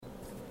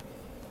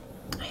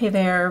Hey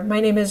there,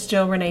 my name is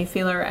Jill Renee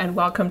Feeler and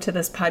welcome to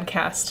this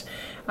podcast.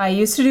 I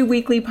used to do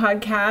weekly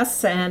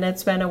podcasts and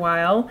it's been a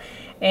while,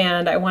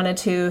 and I wanted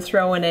to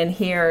throw one in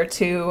here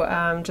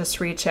to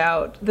just reach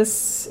out.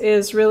 This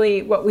is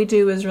really, what we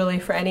do is really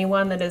for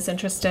anyone that is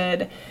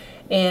interested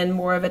in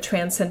more of a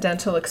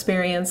transcendental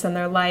experience in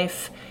their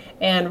life,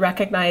 and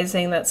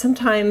recognizing that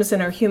sometimes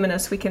in our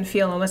humanness we can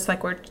feel almost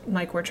like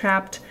we're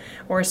trapped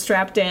or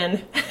strapped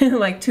in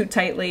like too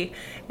tightly,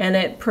 and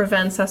it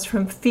prevents us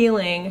from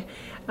feeling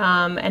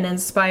an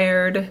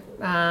inspired,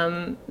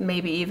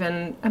 maybe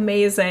even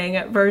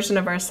amazing version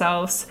of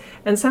ourselves.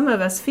 And some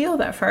of us feel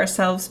that for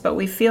ourselves, but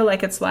we feel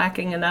like it's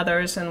lacking in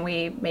others, and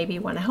we maybe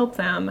want to help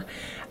them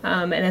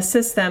and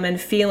assist them in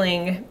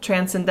feeling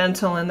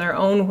transcendental in their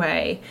own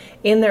way,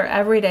 in their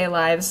everyday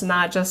lives,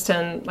 not just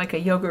in like a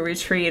yoga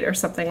retreat or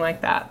something like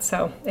that.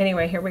 So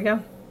anyway, here we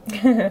go.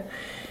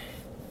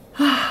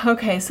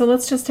 Okay, so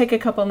let's just take a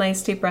couple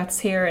nice deep breaths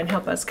here and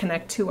help us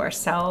connect to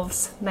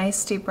ourselves.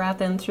 Nice deep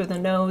breath in through the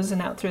nose and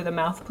out through the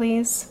mouth,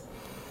 please.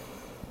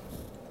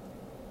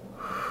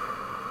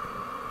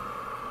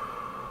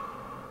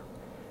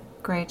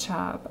 Great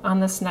job. On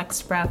this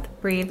next breath,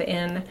 breathe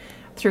in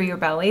through your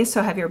belly.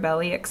 So have your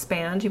belly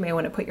expand. You may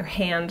want to put your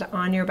hand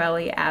on your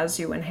belly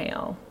as you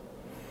inhale.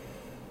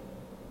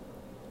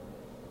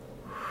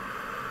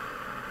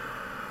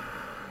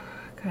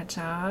 Good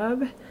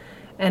job.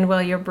 And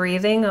while you're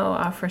breathing, I'll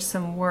offer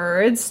some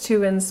words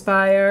to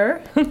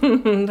inspire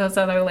those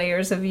other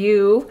layers of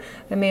you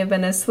that may have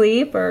been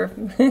asleep or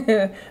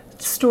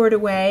stored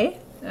away.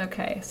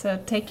 Okay,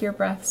 so take your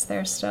breaths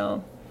there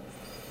still.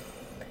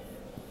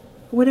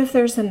 What if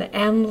there's an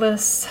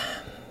endless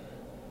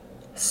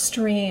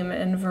stream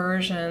and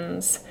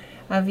versions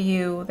of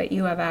you that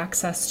you have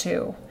access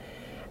to?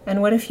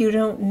 And what if you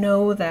don't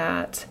know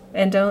that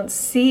and don't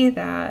see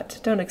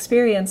that, don't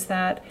experience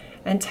that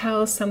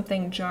until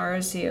something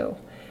jars you?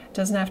 It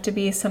doesn't have to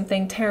be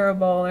something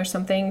terrible or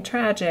something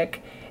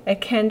tragic.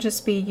 It can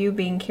just be you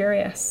being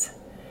curious.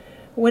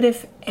 What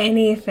if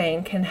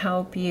anything can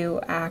help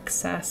you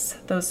access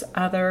those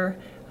other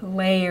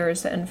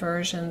layers and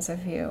versions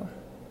of you?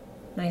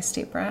 Nice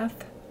deep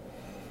breath.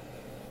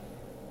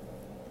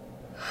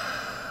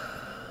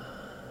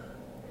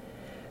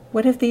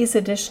 What if these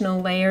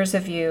additional layers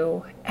of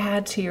you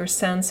add to your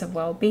sense of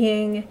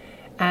well-being,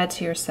 add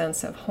to your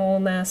sense of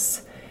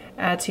wholeness,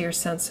 add to your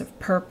sense of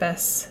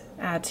purpose,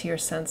 add to your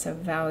sense of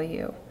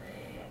value?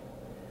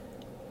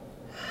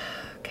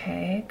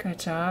 Okay, good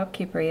job.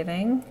 Keep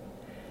breathing.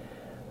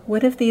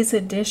 What if these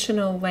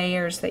additional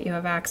layers that you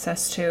have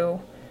access to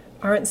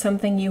aren't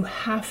something you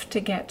have to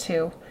get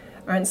to,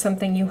 aren't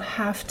something you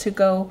have to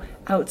go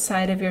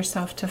outside of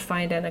yourself to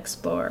find and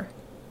explore?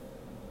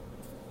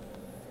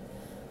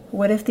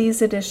 What if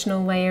these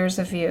additional layers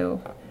of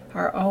you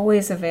are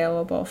always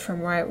available from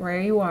right where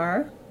you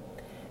are?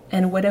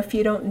 And what if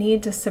you don't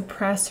need to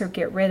suppress or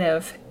get rid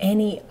of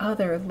any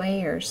other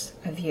layers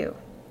of you?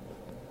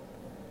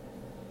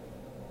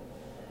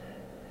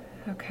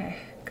 Okay,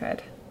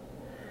 good.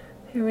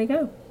 Here we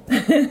go.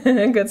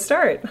 Good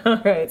start.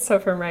 All right, so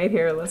from right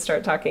here, let's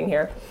start talking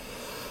here.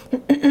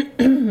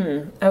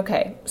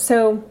 Okay,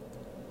 so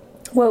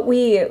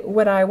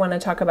what I want to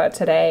talk about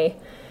today,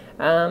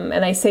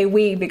 and I say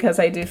we because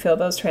I do feel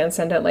those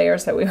transcendent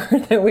layers that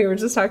we were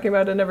just talking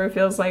about. It never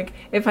feels like,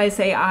 if I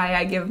say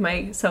I give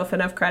myself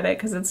enough credit,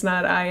 because it's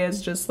not I,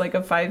 as just like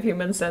a 5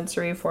 human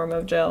sensory form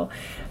of Jill.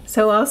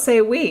 So I'll say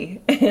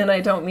we, and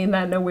I don't mean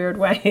that in a weird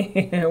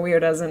way,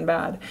 weird as in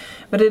bad,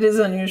 but it is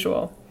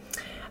unusual.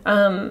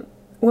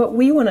 What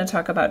we want to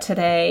talk about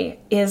today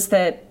is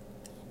that,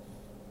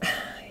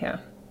 yeah,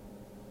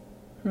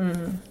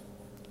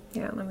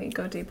 let me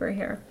go deeper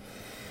here.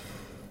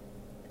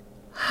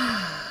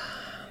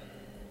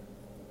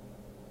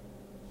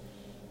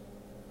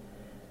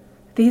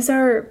 These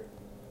are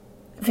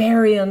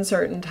very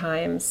uncertain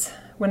times.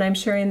 When I'm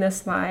sharing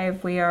this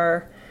live, we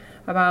are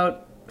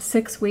about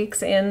 6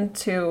 weeks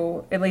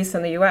into, at least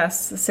in the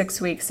US,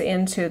 6 weeks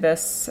into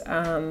this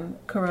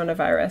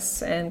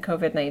coronavirus and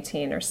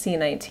COVID-19, or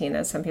C-19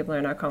 as some people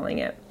are now calling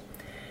it.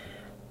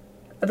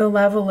 The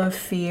level of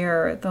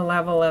fear, the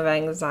level of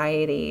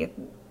anxiety,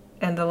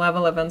 and the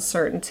level of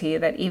uncertainty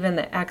that even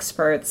the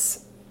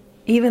experts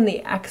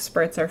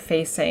are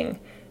facing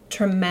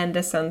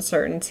tremendous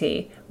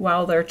uncertainty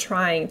while they're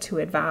trying to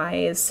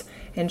advise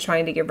and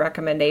trying to give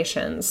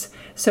recommendations.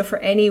 So for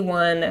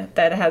anyone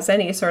that has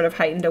any sort of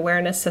heightened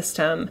awareness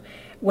system,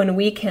 when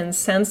we can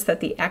sense that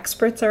the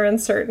experts are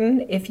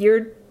uncertain, if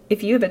you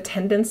have a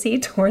tendency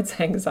towards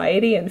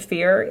anxiety and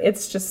fear,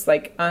 it's just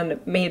like on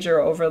major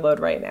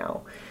overload right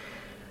now.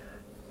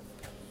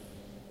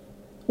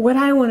 What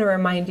I want to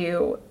remind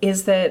you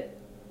is that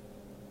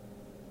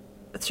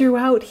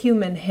throughout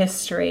human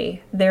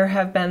history, there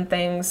have been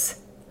things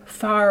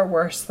far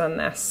worse than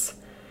this.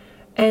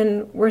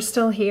 And we're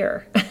still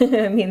here.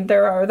 I mean,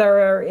 there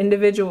are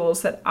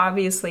individuals that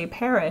obviously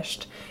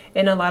perished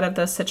in a lot of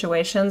those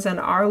situations and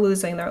are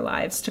losing their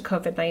lives to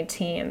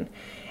COVID-19.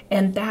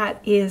 And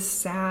that is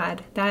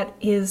sad. That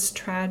is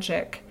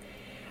tragic.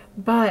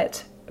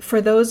 But for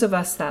those of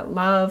us that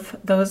love,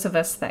 those of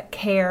us that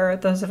care,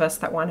 those of us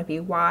that want to be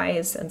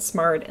wise and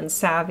smart and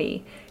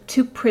savvy,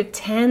 to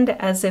pretend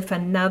as if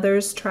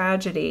another's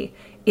tragedy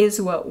is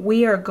what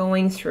we are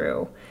going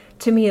through,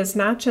 to me is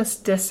not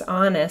just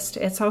dishonest,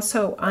 it's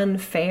also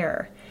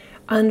unfair.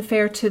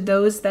 Unfair to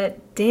those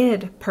that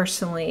did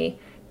personally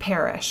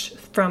perish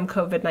from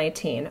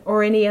COVID-19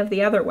 or any of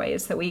the other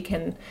ways that we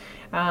can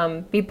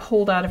be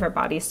pulled out of our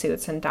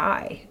bodysuits and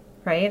die,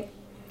 right?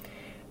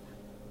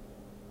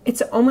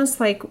 It's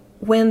almost like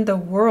when the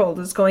world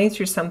is going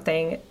through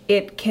something,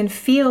 it can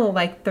feel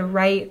like the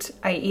right,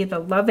 i.e. the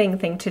loving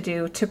thing to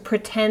do, to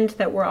pretend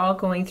that we're all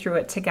going through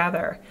it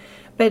together.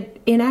 But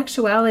in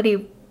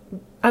actuality,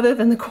 other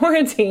than the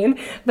quarantine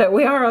that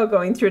we are all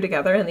going through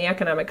together and the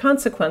economic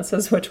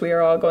consequences, which we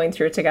are all going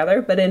through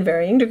together, but in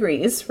varying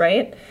degrees,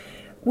 right?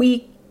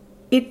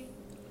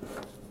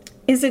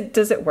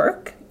 Does it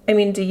work? I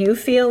mean, do you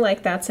feel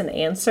like that's an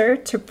answer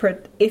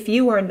to, if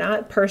you are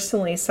not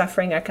personally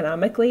suffering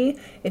economically,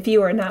 if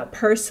you are not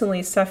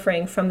personally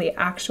suffering from the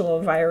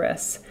actual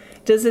virus,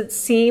 does it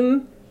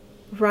seem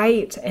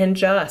right and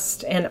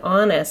just and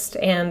honest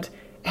and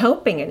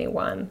helping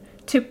anyone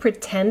to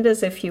pretend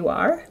as if you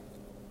are?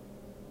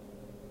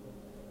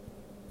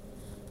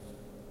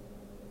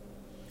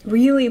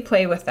 Really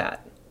play with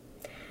that.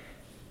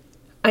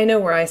 I know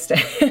where I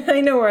stand. I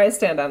know where I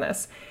stand on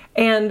this.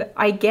 And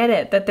I get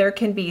it that there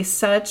can be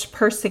such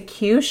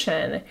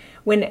persecution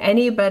when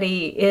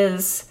anybody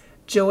is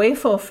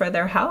joyful for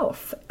their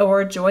health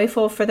or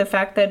joyful for the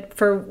fact that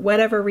for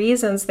whatever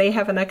reasons they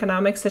have an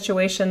economic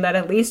situation that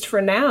at least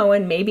for now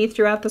and maybe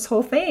throughout this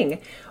whole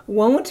thing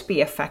won't be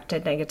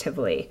affected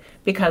negatively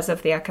because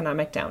of the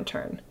economic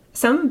downturn.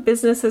 Some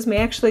businesses may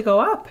actually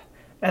go up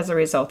as a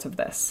result of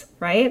this,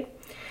 right?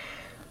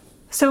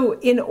 So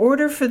in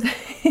order for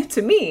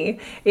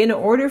in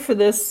order for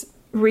this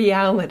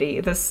reality,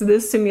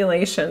 this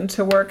simulation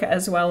to work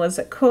as well as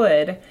it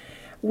could,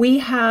 we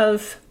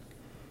have,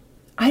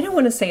 I don't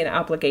want to say an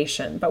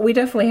obligation, but we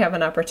definitely have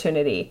an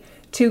opportunity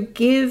to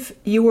give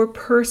your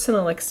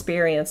personal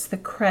experience the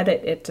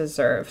credit it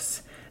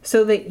deserves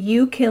so that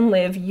you can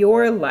live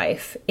your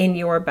life in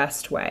your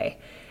best way.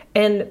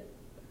 And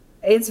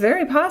it's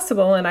very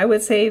possible, and I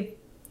would say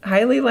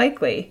highly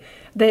likely,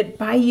 that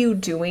by you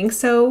doing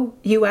so,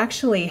 you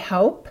actually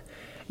help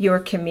your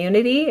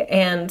community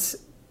and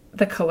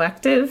the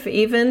collective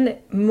even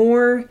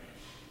more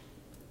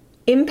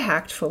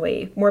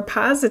impactfully, more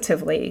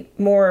positively,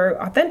 more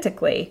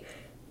authentically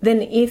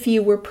than if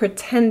you were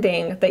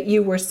pretending that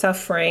you were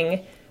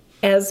suffering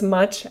as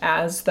much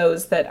as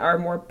those that are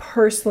more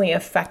personally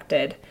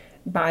affected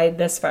by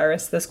this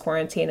virus, this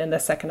quarantine, and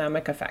this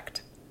economic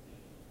effect.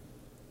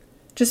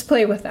 Just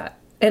play with that.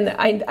 And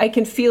I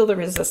can feel the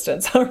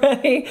resistance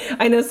already.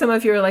 I know some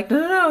of you are like,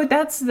 no,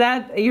 that's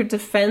that. You're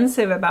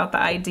defensive about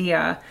the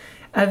idea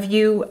of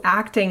you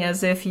acting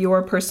as if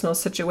your personal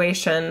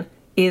situation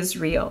is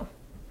real.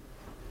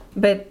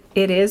 But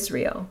it is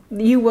real.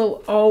 You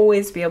will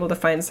always be able to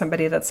find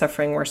somebody that's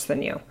suffering worse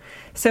than you.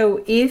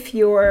 So if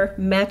your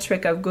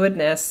metric of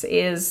goodness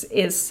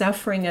is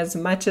suffering as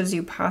much as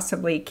you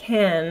possibly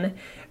can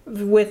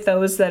with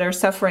those that are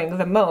suffering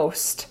the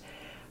most,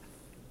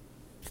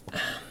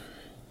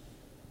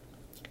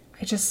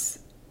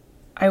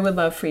 I would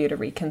love for you to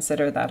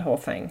reconsider that whole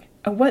thing.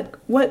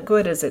 What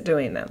good is it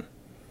doing them?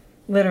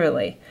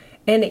 Literally.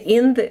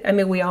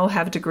 And we all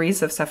have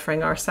degrees of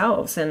suffering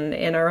ourselves and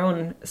in our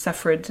own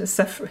suffrage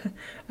that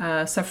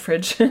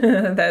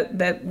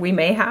we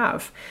may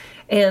have.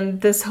 And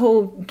this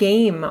whole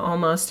game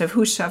almost of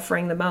who's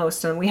suffering the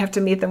most, and we have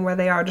to meet them where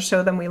they are to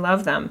show them we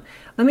love them.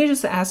 Let me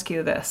just ask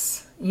you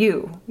this.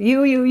 You,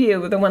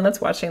 the one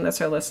that's watching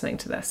this or listening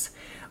to this.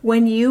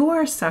 When you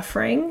are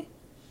suffering,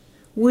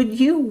 would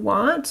you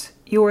want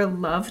your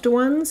loved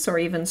ones or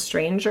even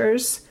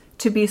strangers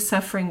to be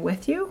suffering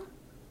with you?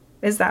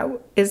 Is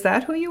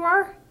that who you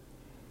are?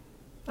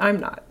 I'm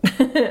not.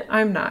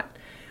 I'm not.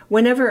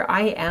 Whenever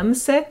I am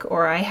sick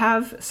or I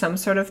have some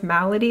sort of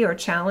malady or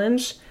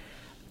challenge,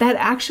 that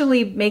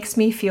actually makes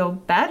me feel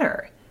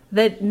better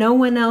that no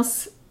one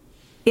else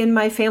in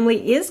my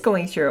family is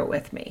going through it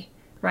with me,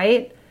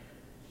 right?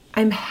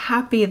 I'm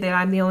happy that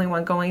I'm the only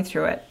one going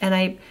through it.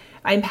 And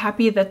I'm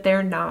happy that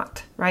they're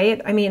not,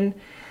 right? I mean,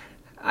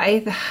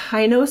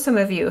 I know some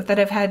of you that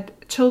have had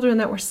children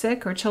that were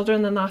sick or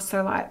children that lost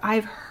their life.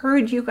 I've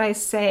heard you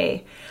guys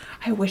say,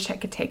 I wish I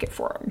could take it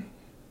for them.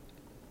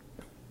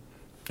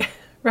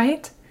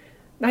 Right?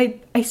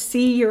 I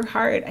see your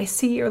heart. I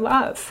see your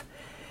love.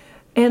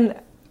 And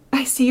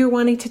I see you're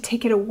wanting to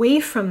take it away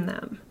from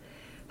them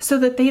so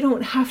that they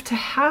don't have to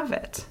have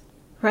it.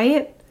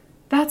 Right?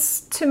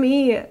 That's, to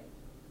me,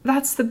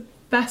 that's the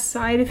best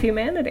side of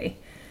humanity,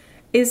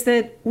 is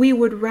that we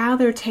would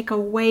rather take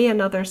away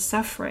another's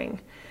suffering.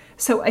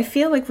 So I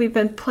feel like we've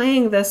been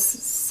playing this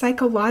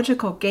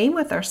psychological game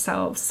with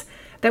ourselves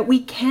that we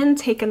can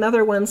take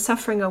another one's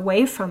suffering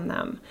away from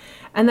them.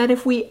 And that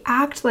if we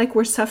act like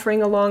we're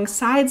suffering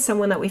alongside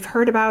someone that we've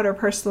heard about or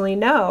personally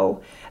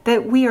know,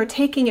 that we are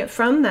taking it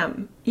from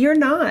them. You're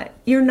not.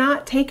 You're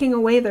not taking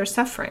away their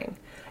suffering.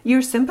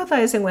 You're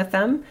sympathizing with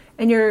them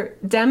and you're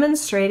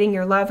demonstrating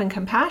your love and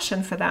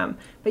compassion for them,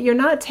 but you're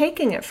not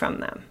taking it from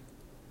them.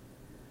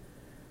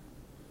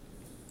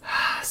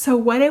 So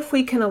what if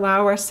we can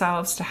allow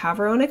ourselves to have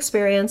our own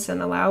experience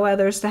and allow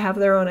others to have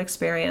their own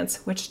experience,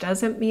 which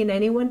doesn't mean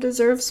anyone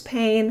deserves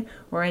pain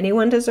or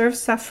anyone deserves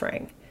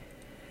suffering.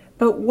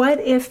 But what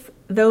if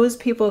those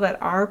people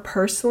that are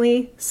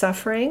personally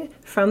suffering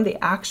from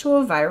the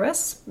actual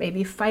virus,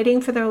 maybe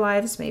fighting for their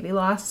lives, maybe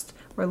lost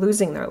or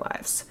losing their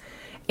lives,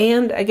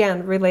 and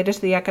again, related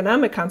to the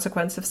economic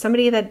consequence of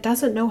somebody that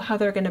doesn't know how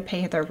they're going to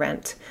pay their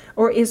rent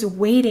or is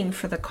waiting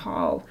for the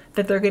call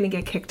that they're going to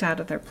get kicked out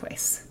of their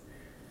place.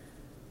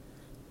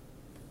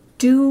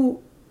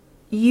 Do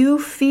you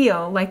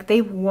feel like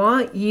they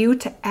want you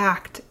to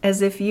act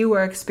as if you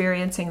are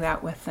experiencing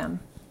that with them?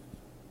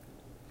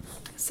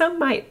 Some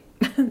might.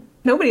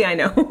 Nobody I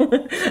know.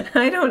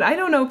 I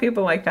don't know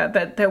people like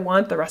that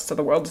want the rest of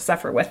the world to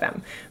suffer with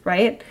them,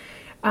 right?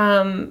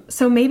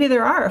 So maybe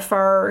there are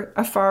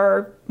a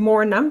far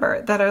more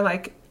number that are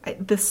like,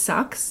 this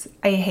sucks.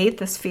 I hate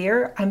this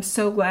fear. I'm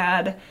so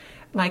glad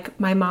like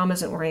my mom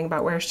isn't worrying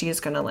about where she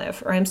is going to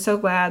live, or I'm so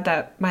glad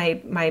that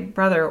my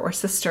brother or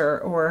sister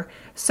or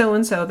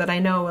so-and-so that I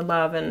know and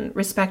love and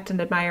respect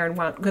and admire and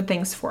want good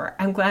things for,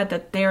 I'm glad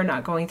that they're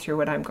not going through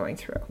what I'm going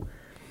through.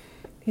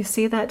 You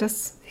see that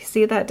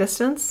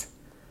distance?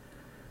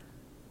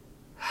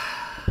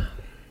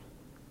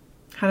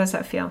 How does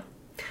that feel?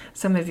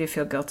 Some of you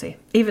feel guilty,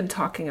 even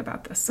talking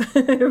about this,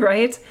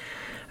 right?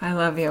 I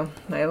love you.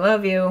 I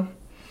love you.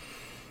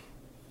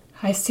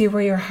 I see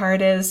where your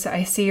heart is.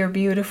 I see your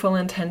beautiful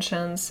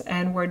intentions.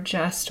 And we're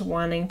just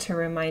wanting to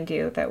remind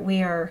you that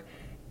we are,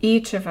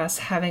 each of us,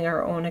 having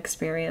our own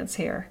experience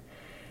here.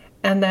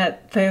 And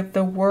that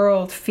the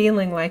world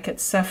feeling like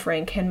it's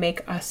suffering can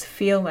make us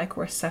feel like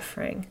we're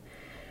suffering.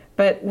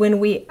 But when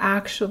we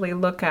actually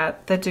look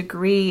at the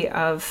degree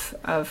of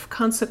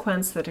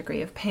consequence, the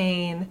degree of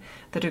pain,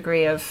 the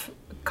degree of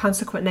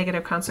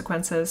negative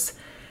consequences,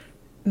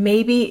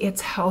 maybe it's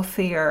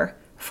healthier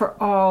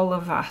for all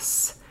of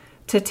us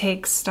to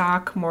take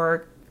stock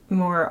more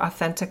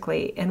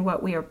authentically in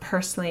what we are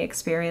personally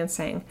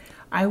experiencing.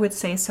 I would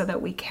say so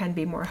that we can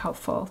be more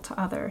helpful to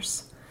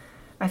others.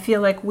 I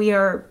feel like we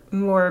are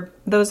more,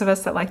 those of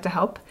us that like to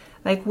help,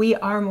 like we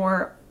are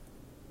more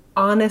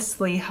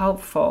honestly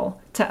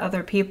helpful to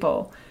other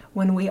people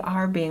when we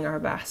are being our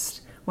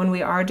best, when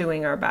we are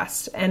doing our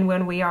best, and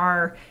when we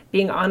are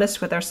being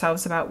honest with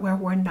ourselves about where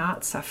we're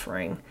not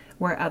suffering,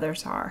 where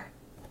others are.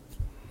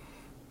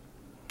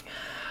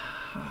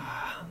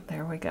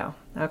 There we go.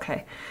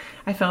 Okay.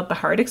 I felt the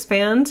heart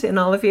expand in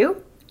all of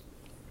you.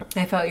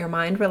 I felt your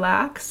mind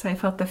relax. I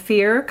felt the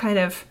fear kind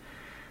of,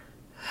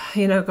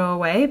 go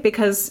away,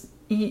 because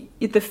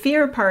the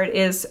fear part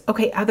is,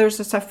 okay, others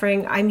are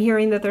suffering. I'm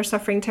hearing that they're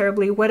suffering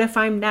terribly. What if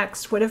I'm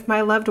next? What if my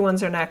loved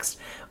ones are next?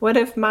 What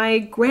if my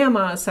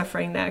grandma is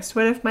suffering next?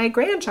 What if my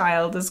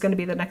grandchild is going to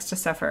be the next to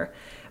suffer?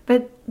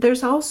 But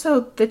there's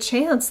also the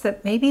chance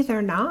that maybe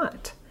they're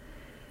not.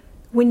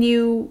 When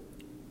you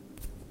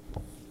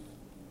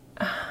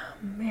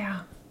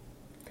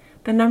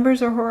the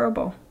numbers are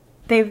horrible.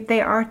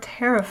 They are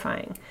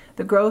terrifying.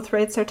 The growth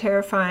rates are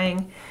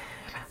terrifying.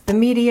 The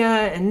media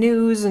and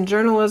news and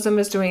journalism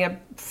is doing a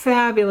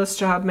fabulous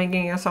job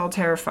making us all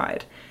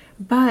terrified.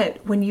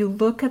 But when you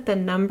look at the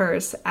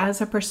numbers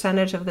as a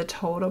percentage of the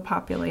total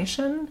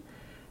population,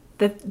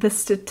 the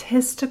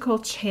statistical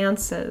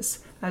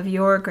chances of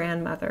your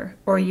grandmother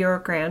or your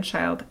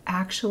grandchild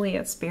actually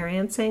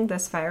experiencing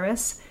this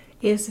virus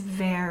is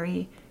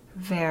very,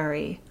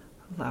 very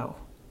low.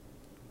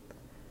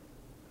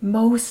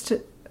 Most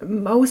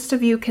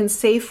of you can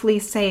safely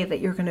say that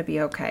you're going to be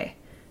okay.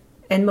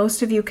 And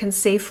most of you can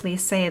safely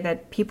say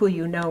that people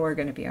you know are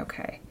going to be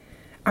okay.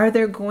 Are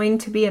there going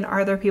to be and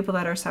are there people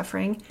that are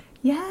suffering?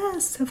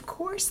 Yes, of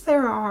course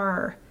there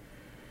are.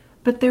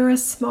 But they're a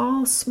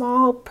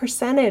small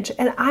percentage.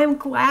 And I'm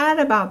glad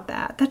about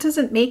that. That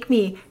doesn't make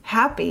me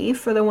happy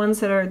for the ones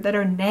that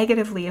are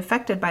negatively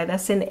affected by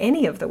this in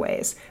any of the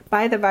ways,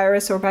 by the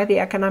virus or by the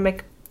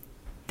economic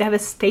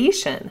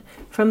devastation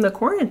from the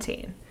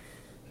quarantine.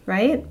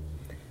 Right?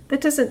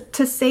 That doesn't,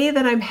 to say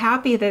that I'm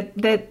happy that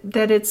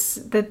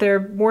there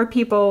are more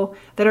people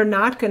that are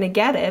not going to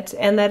get it,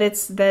 and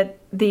that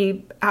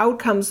the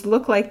outcomes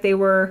look like they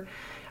were,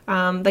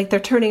 like they're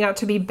turning out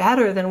to be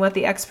better than what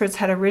the experts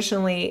had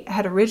originally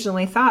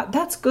thought.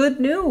 That's good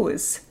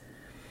news.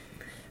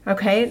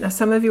 Okay, now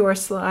some of you are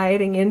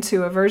sliding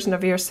into a version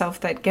of yourself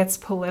that gets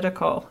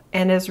political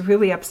and is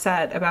really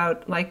upset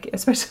about, like,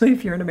 especially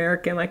if you're an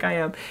American like I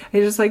am,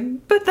 you're just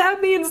like, but that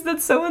means that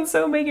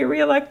so-and-so may get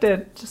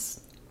reelected.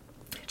 Just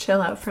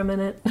chill out for a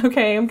minute.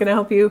 Okay, I'm going to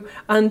help you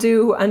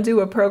undo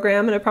a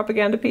program and a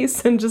propaganda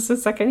piece in just a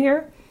second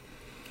here.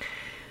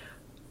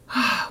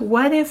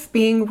 What if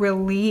being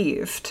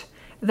relieved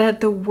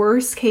that the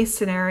worst case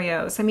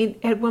scenarios, I mean,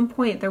 at one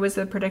point there was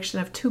a prediction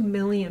of 2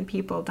 million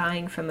people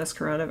dying from this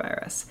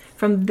coronavirus,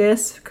 from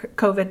this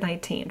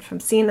COVID-19, from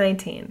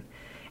C-19.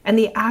 And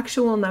the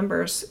actual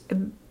numbers,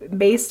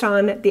 based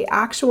on the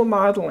actual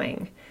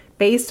modeling,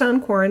 based on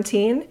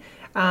quarantine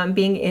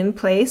being in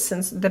place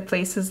and the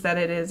places that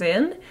it is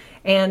in,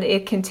 and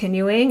it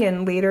continuing,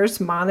 and leaders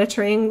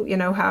monitoring,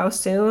 how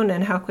soon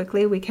and how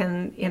quickly we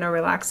can,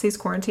 relax these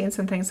quarantines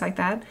and things like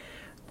that,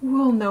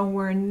 we'll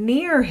nowhere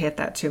near hit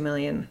that 2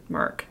 million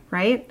mark,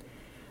 right?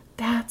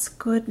 That's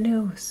good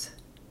news.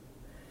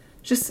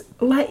 Just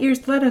let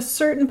a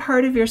certain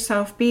part of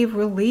yourself be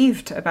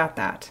relieved about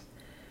that.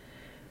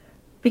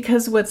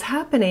 Because what's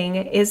happening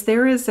is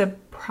there is a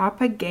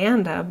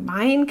propaganda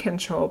mind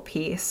control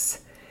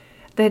piece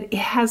that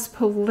has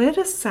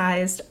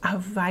politicized a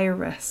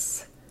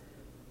virus.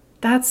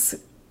 That's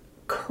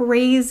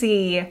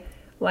crazy,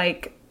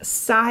 like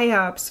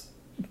psyops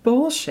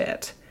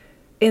bullshit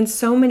in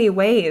so many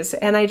ways.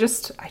 And I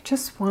just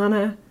want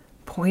to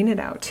point it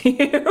out to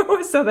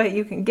you so that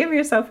you can give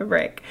yourself a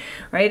break,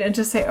 right? And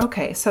just say,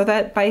 okay, so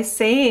that by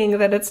saying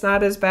that it's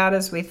not as bad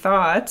as we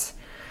thought,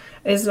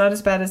 is not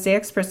as bad as the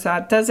experts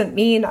thought, doesn't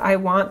mean I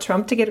want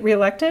Trump to get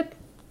reelected.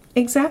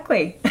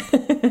 Exactly.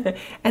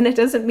 And it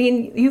doesn't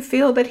mean you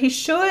feel that he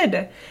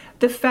should.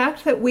 The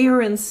fact that we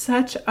are in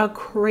such a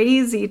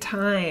crazy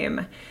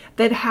time,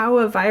 that how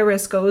a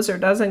virus goes or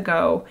doesn't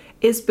go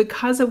is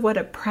because of what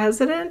a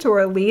president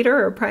or a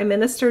leader or prime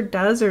minister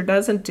does or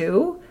doesn't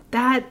do,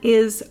 that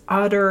is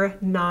utter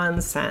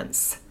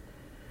nonsense.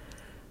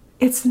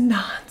 It's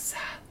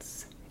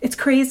nonsense. It's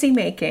crazy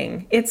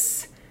making.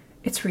 It's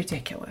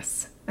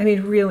ridiculous. I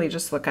mean, really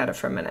just look at it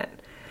for a minute.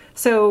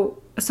 So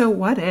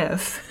what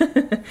if,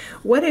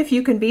 what if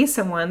you can be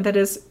someone that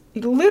is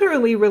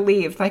literally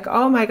relieved, like,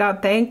 oh my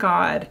God, thank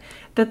God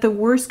that the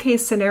worst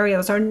case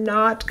scenarios are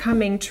not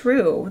coming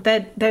true,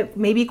 that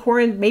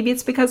maybe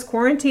it's because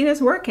quarantine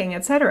is working,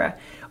 etc.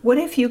 What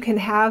if you can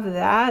have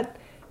that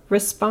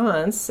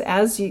response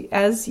as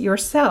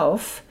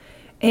yourself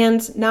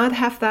and not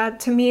have that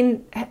to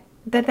mean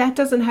that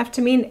doesn't have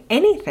to mean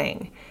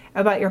anything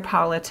about your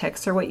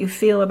politics or what you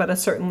feel about a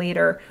certain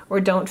leader or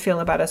don't feel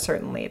about a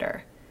certain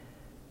leader.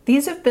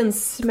 These have been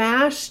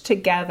smashed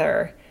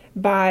together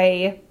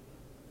by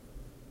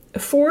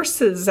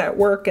forces at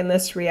work in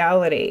this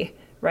reality,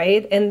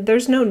 right? And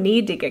there's no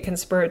need to get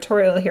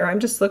conspiratorial here. I'm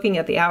just looking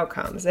at the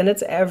outcomes, and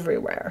it's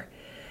everywhere.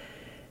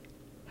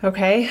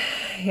 Okay?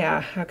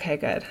 Yeah, okay,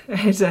 good.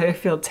 I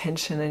feel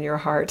tension in your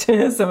heart.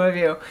 Some of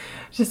you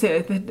just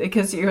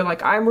because you're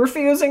like, I'm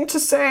refusing to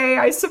say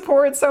I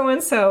support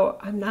so-and-so.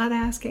 I'm not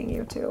asking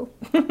you to.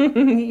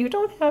 You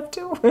don't have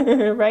to,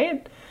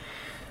 right?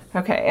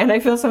 Okay, and I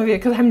feel some of you,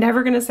 because I'm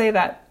never going to say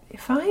that.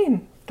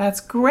 Fine, that's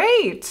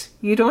great.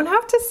 You don't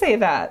have to say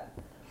that.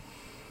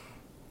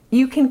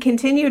 You can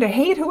continue to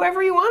hate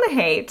whoever you want to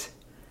hate,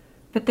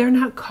 but they're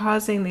not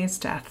causing these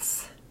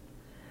deaths.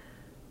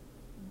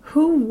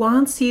 Who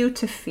wants you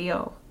to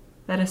feel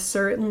that a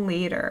certain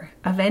leader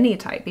of any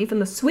type, even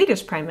the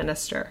Swedish prime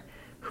minister,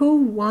 who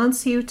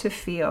wants you to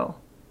feel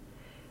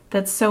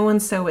that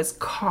so-and-so is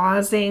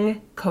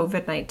causing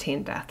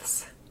COVID-19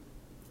 deaths?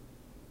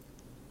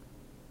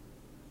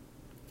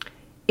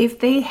 If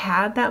they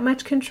had that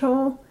much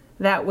control,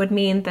 that would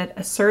mean that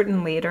a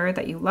certain leader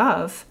that you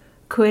love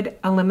could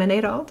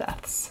eliminate all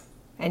deaths.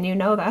 And you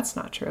know that's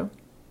not true.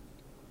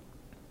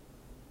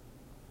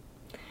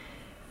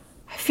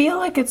 I feel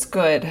like it's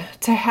good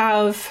to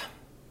have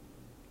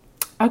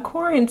a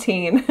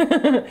quarantine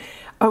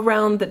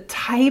around the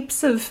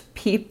types of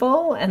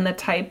people and the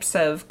types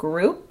of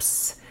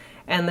groups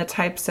and the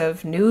types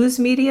of news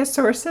media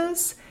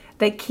sources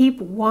that keep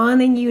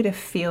wanting you to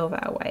feel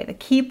that way, that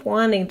keep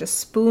wanting to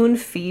spoon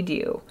feed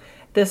you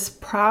this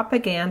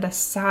propaganda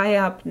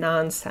psyop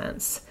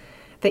nonsense,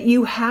 that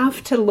you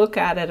have to look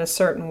at it a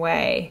certain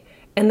way,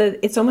 and that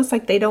it's almost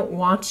like they don't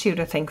want you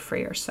to think for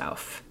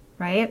yourself,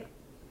 right?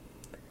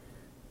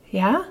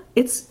 Yeah,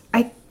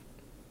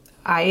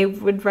 I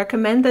would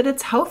recommend that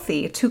it's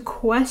healthy to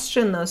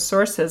question those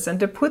sources and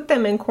to put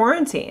them in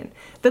quarantine,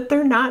 that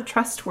they're not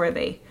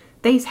trustworthy.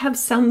 They have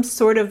some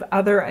sort of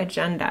other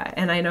agenda.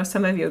 And I know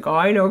some of you go,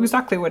 I know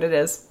exactly what it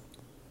is.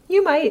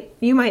 You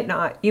might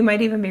not. You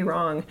might even be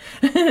wrong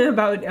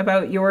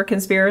about your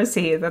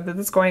conspiracy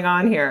that's going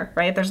on here,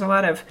 right? There's a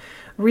lot of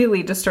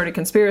really distorted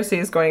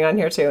conspiracies going on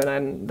here too.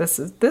 And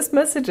this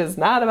message is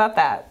not about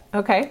that.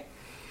 Okay.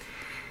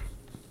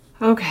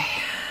 Okay.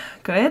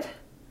 Good.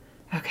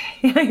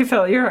 Okay. I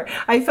felt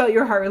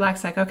your heart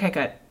relax. Like, okay,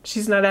 good.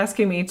 She's not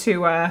asking me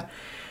to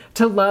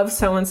love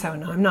so-and-so.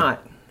 No, I'm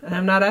not. And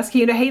I'm not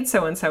asking you to hate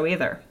so-and-so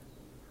either.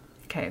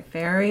 Okay,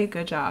 very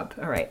good job.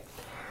 All right.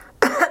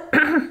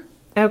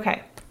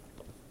 Okay.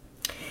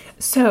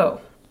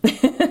 So,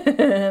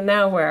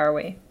 now where are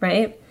we,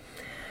 right?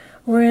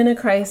 We're in a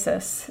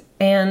crisis,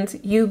 and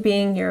you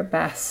being your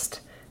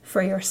best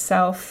for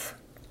yourself,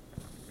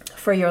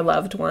 for your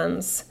loved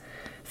ones,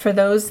 for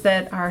those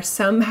that are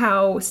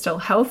somehow still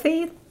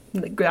healthy,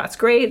 that's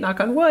great,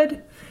 knock on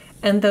wood,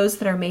 and those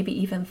that are maybe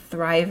even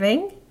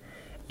thriving,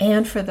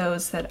 and for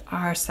those that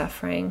are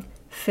suffering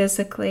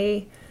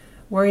physically,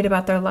 worried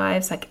about their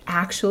lives, like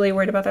actually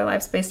worried about their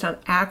lives based on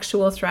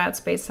actual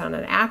threats, based on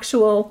an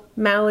actual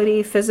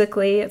malady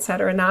physically,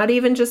 etc. Not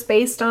even just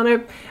based on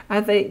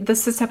the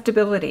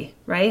susceptibility,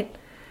 right?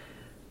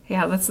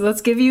 Yeah,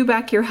 let's give you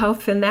back your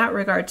health in that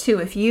regard too.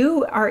 If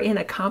you are in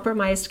a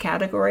compromised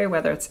category,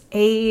 whether it's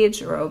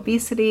age or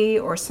obesity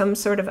or some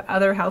sort of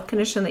other health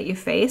condition that you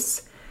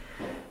face,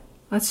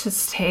 let's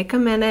just take a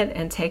minute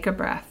and take a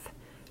breath.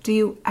 Do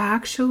you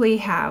actually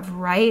have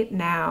right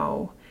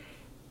now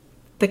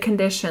the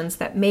conditions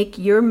that make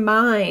your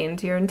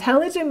mind, your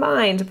intelligent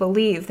mind,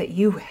 believe that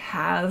you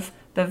have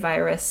the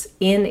virus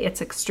in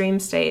its extreme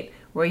state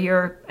where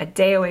you're a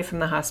day away from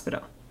the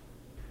hospital?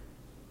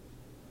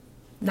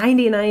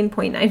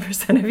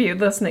 99.9% of you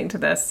listening to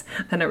this,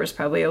 the number's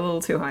probably a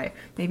little too high,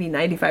 maybe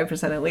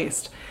 95% at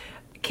least,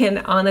 can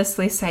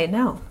honestly say,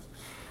 no,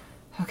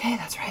 okay,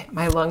 that's right,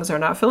 my lungs are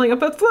not filling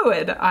up with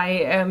fluid,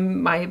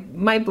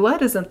 my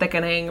blood isn't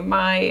thickening,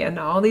 and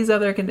all these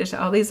other conditions,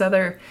 all these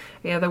other,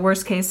 the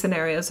worst case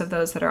scenarios of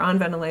those that are on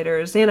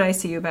ventilators, in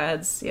ICU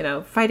beds,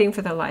 fighting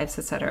for their lives,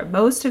 etc.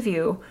 Most of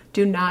you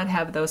do not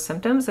have those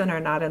symptoms and are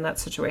not in that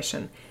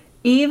situation,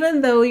 even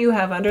though you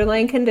have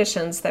underlying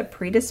conditions that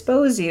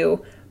predispose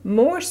you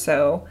more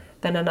so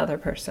than another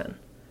person.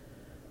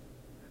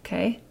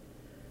 Okay?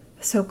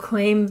 So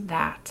claim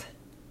that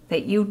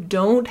you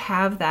don't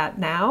have that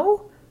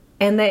now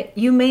and that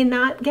you may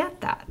not get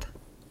that.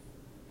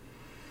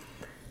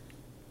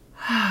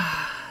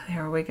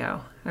 There we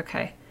go.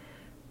 Okay.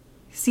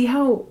 See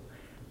how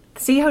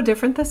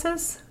different this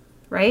is,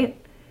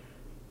 right?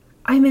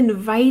 I'm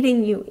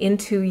inviting you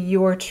into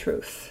your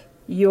truth,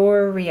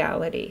 your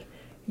reality,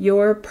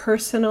 your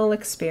personal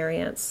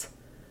experience,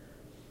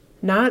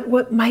 not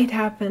what might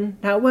happen,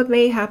 not what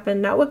may happen,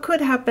 not what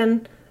could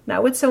happen,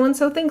 not what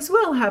so-and-so thinks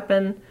will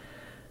happen,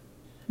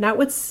 not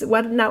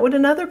what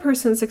another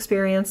person's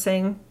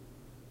experiencing,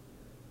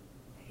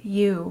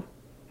 you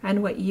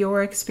and what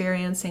you're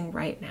experiencing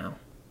right now.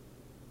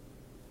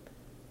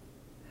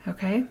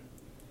 Okay?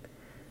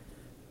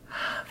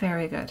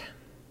 Very good.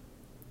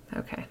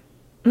 Okay.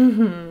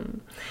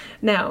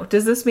 Now,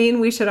 does this mean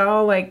we should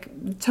all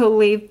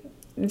totally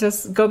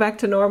just go back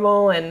to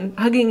normal and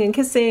hugging and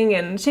kissing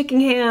and shaking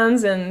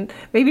hands and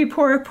maybe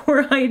poor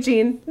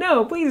hygiene?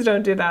 No, please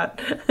don't do that.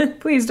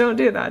 Please don't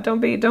do that. Don't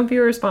be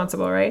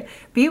irresponsible, right?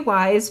 Be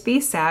wise, be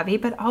savvy,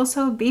 but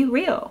also be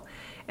real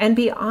and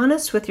be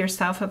honest with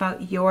yourself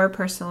about your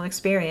personal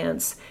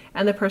experience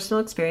and the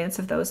personal experience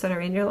of those that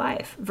are in your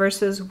life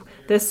versus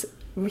this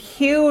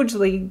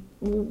hugely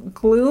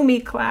gloomy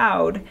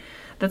cloud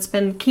that's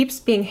keeps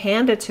being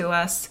handed to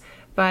us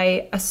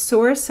by a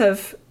source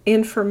of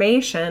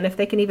information, if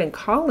they can even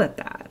call it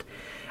that.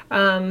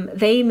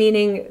 They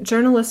meaning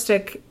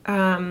journalistic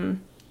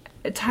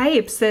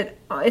types that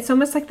it's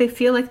almost like they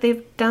feel like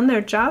they've done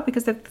their job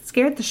because they've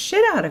scared the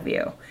shit out of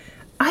you.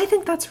 I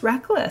think that's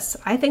reckless.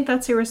 I think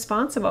that's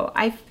irresponsible.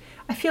 I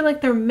feel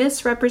like they're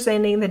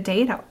misrepresenting the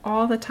data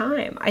all the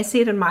time. I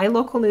see it in my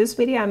local news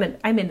media.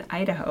 I'm in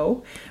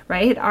Idaho,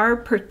 right?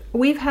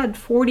 We've had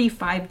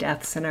 45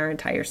 deaths in our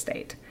entire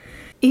state.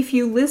 If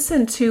you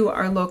listen to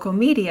our local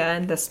media,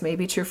 and this may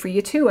be true for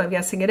you too, I'm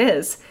guessing it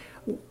is,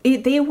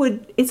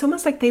 it's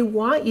almost like they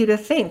want you to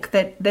think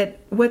that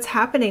what's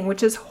happening,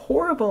 which is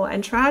horrible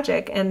and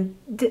tragic and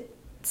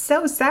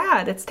so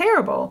sad, it's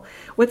terrible,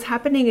 what's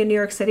happening in New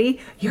York City,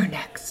 you're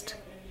next.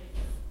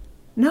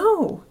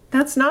 No,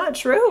 that's not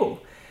true.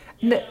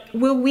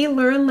 Will we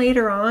learn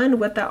later on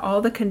what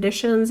all the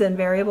conditions and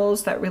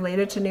variables that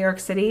related to New York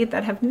City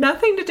that have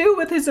nothing to do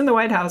with who's in the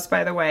White House,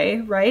 by the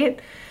way,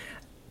 right?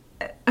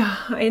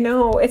 I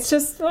know, it's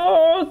just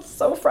it's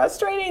so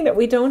frustrating that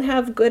we don't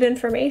have good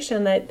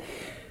information. That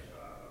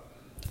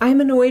I'm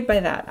annoyed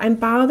by that. I'm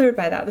bothered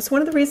by that. That's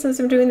one of the reasons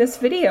I'm doing this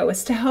video,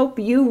 is to help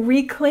you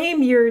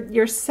reclaim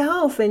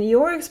yourself and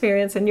your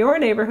experience in your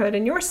neighborhood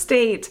and your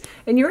state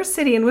and your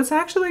city and what's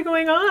actually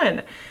going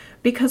on.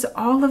 Because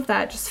all of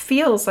that just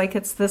feels like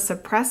it's this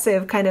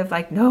oppressive kind of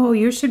no,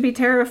 you should be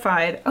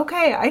terrified.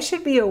 Okay, I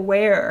should be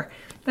aware.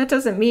 That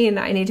doesn't mean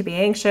I need to be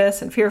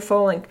anxious and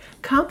fearful and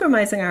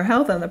compromising our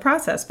health in the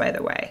process, by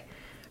the way,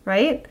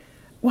 right?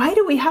 Why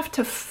do we have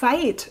to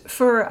fight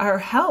for our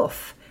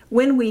health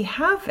when we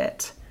have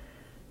it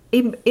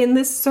in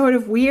this sort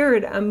of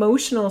weird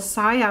emotional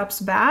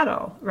psyops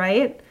battle,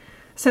 right?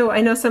 So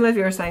I know some of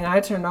you are saying, I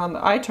turned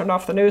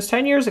off the news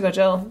 10 years ago,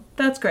 Jill.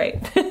 That's great.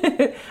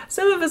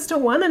 Some of us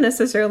don't want to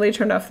necessarily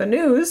turn off the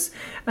news.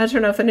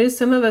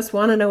 Some of us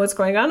want to know what's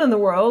going on in the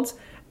world,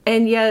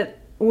 and yet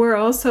we're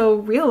also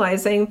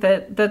realizing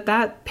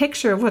that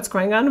picture of what's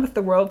going on with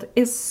the world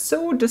is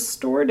so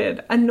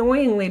distorted,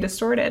 annoyingly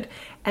distorted.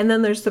 And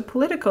then there's the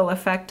political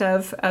effect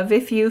of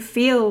if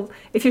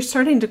you're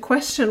starting to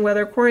question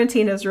whether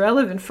quarantine is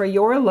relevant for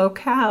your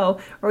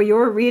locale or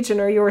your region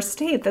or your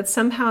state, that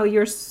somehow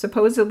you're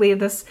supposedly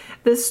this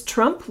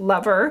Trump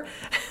lover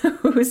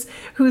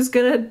who's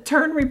gonna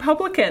turn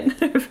Republican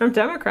from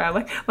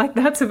Democrat, like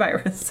that's a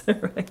virus,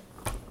 right?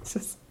 It's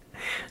just,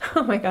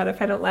 oh my God,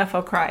 if I don't laugh,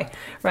 I'll cry,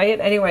 right?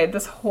 Anyway,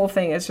 this whole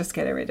thing is just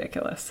getting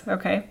ridiculous,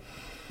 okay?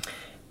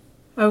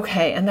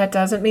 Okay, and that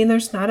doesn't mean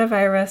there's not a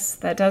virus.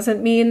 That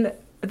doesn't mean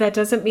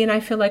I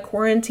feel like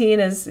quarantine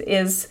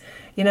is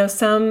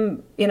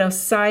some,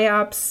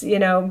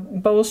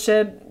 psyops,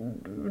 bullshit,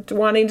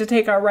 wanting to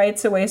take our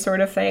rights away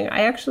sort of thing.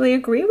 I actually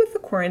agree with the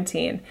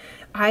quarantine.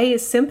 I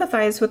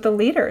sympathize with the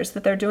leaders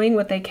that they're doing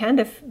what they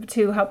can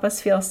to help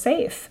us feel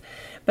safe.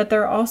 But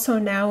they're also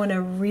now in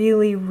a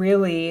really,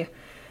 really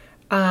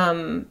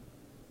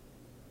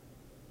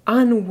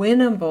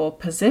unwinnable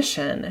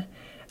position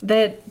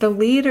that the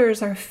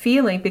leaders are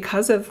feeling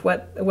because of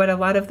what a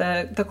lot of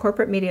the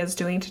corporate media is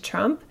doing to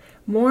Trump.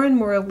 More and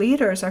more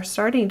leaders are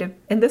starting to,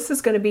 and this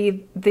is going to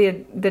be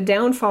the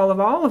downfall of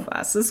all of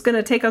us. This is going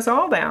to take us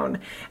all down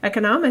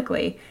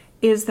economically,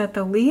 is that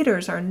the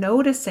leaders are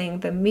noticing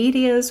the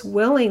media's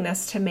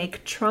willingness to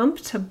make Trump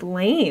to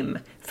blame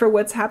for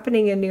what's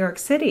happening in New York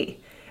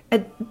City.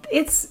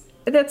 That's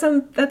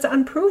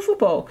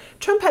unprovable.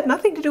 Trump had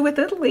nothing to do with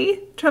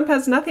Italy. Trump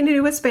has nothing to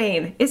do with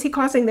Spain. Is he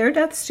causing their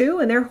deaths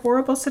too in their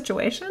horrible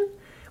situation?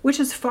 Which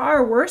is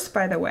far worse,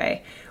 by the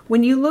way.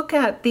 When you look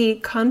at the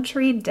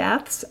country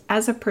deaths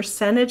as a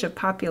percentage of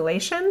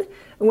population,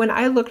 when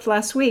I looked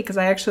last week, because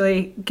I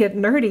actually get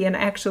nerdy and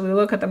actually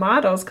look at the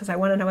models because I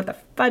want to know what the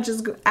fudge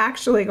is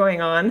actually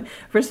going on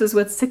versus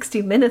what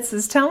 60 Minutes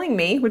is telling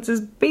me, which is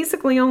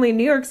basically only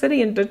New York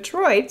City and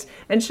Detroit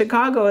and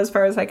Chicago, as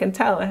far as I can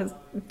tell.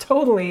 It's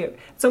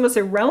almost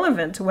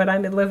irrelevant to what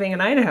I'm living in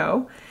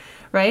Idaho.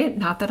 Right?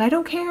 Not that I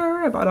don't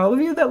care about all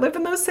of you that live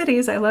in those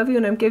cities. I love you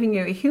and I'm giving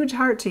you a huge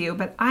heart to you,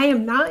 but I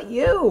am not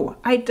you.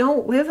 I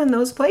don't live in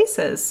those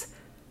places.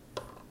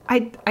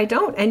 I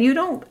don't, and you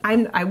don't.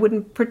 I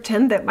wouldn't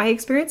pretend that my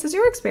experience is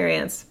your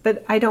experience,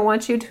 but I don't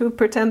want you to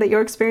pretend that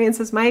your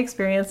experience is my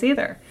experience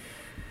either.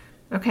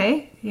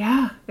 Okay?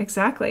 Yeah,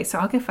 exactly. So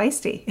I'll get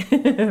feisty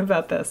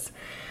about this.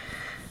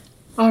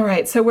 All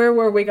right. So where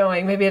were we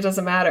going? Maybe it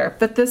doesn't matter,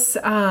 but this,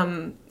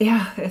 oh,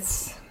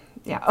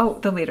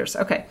 the leaders.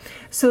 Okay.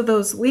 So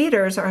those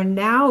leaders are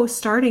now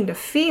starting to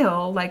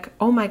feel like,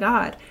 oh my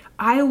God,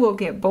 I will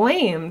get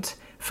blamed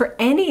for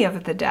any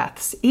of the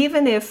deaths,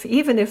 even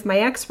if my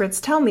experts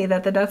tell me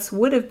that the deaths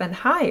would have been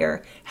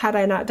higher had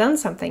I not done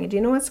something. Do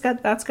you know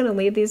that's going to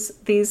lead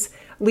these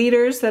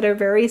leaders that are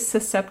very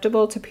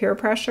susceptible to peer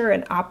pressure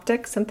and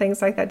optics and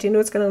things like that? Do you know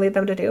what's going to lead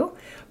them to do?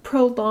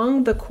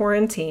 Prolong the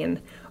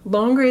quarantine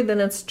longer than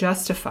it's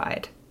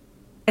justified.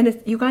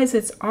 And you guys,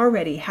 it's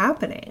already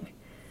happening.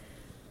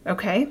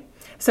 Okay,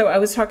 so I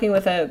was talking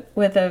with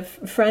a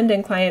friend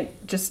and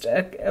client just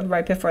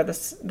right before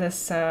this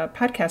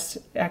podcast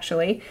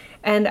actually,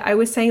 and I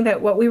was saying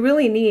that what we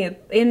really need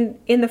in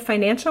the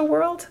financial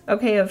world,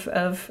 okay,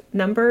 of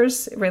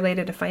numbers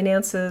related to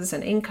finances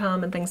and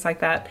income and things like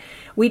that,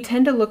 we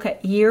tend to look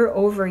at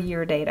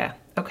year-over-year data.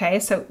 Okay,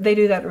 so they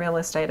do that in real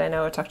estate. I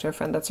know I talked to a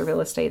friend that's a real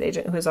estate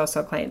agent who's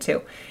also a client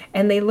too,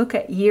 and they look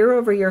at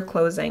year-over-year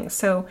closings.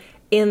 So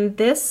in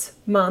this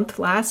month,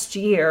 last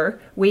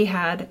year, we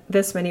had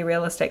this many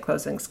real estate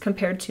closings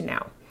compared to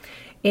now.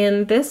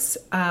 In this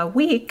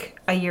week,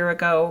 a year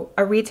ago,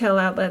 a retail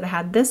outlet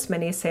had this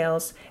many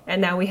sales, and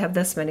now we have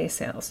this many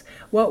sales.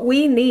 What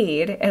we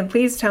need, and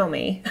please tell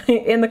me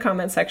in the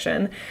comment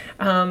section,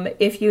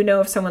 if you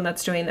know of someone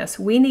that's doing this,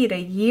 we need a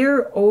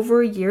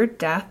year-over-year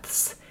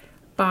deaths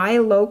by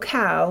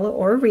locale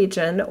or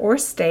region or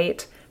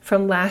state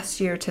from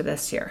last year to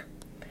this year.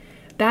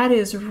 That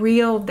is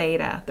real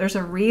data. There's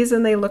a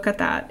reason they look at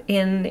that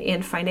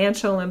in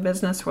financial and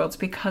business worlds,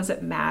 because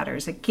it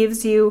matters. It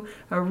gives you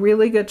a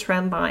really good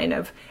trend line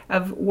of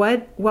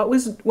what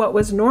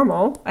was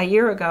normal a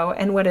year ago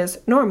and what is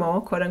normal,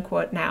 quote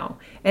unquote, now.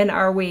 And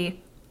are we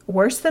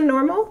worse than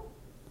normal,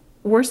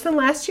 worse than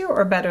last year,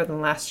 or better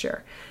than last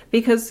year?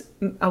 Because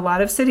a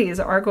lot of cities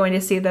are going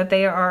to see that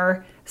they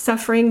are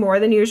suffering more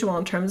than usual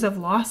in terms of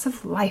loss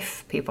of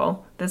life,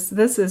 people.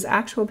 This is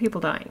actual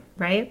people dying,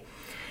 right?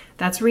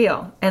 That's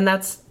real. And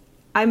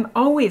I'm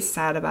always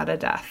sad about a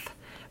death,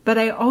 but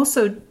I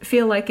also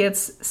feel like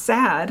it's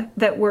sad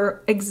that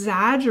we're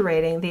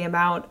exaggerating the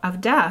amount of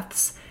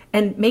deaths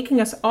and making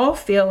us all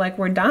feel like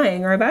we're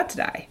dying or about to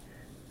die.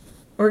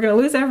 We're going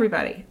to lose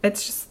everybody.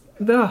 It's just,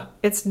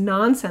 it's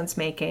nonsense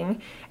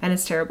making, and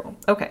it's terrible.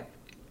 Okay.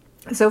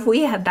 So if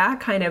we had that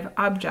kind of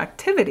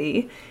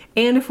objectivity,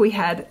 and if we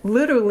had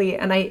literally,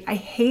 and I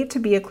hate to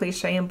be a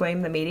cliche and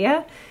blame the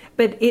media,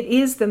 but it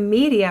is the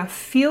media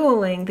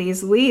fueling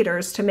these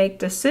leaders to make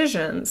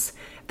decisions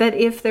that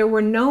if there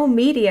were no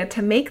media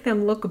to make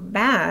them look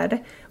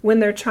bad when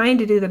they're trying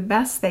to do the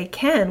best they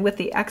can with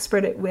the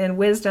expert and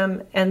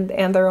wisdom and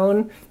their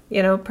own,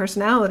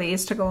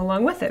 personalities to go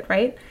along with it,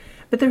 right?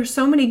 But there are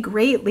so many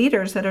great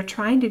leaders that are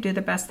trying to do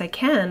the best they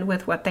can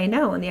with what they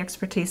know and the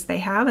expertise they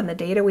have and the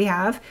data we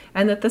have,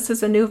 and that this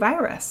is a new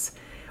virus.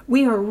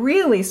 We are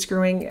really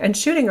screwing and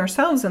shooting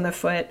ourselves in the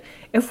foot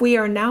if we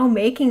are now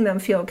making them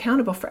feel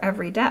accountable for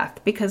every death,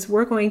 because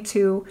we're going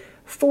to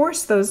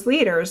force those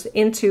leaders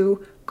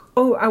into,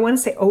 I want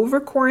to say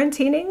over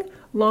quarantining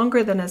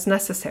longer than is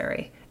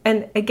necessary.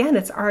 And again,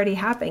 it's already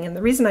happening. And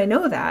the reason I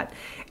know that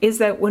is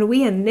that when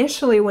we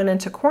initially went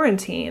into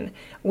quarantine,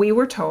 we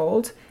were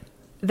told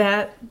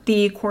that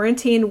the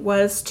quarantine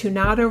was to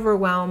not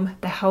overwhelm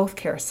the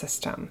healthcare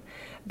system.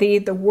 The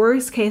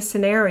worst case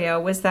scenario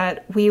was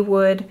that we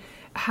would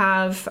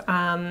have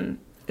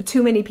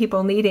too many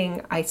people needing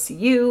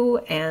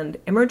ICU and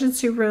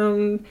emergency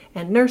room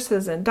and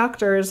nurses and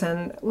doctors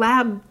and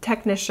lab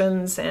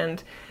technicians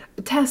and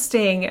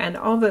testing and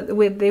all the,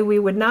 we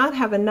would not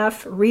have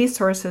enough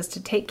resources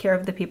to take care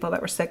of the people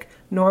that were sick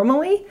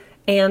normally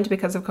and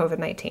because of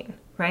COVID-19,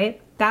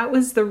 right? That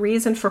was the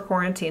reason for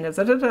quarantine, is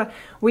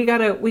we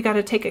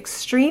gotta take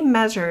extreme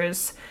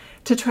measures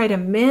to try to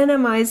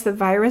minimize the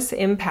virus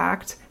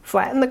impact,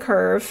 flatten the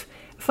curve.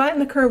 Flatten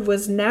the curve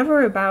was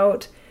never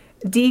about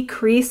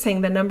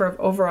decreasing the number of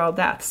overall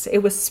deaths. It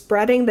was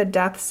spreading the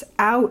deaths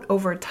out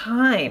over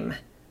time.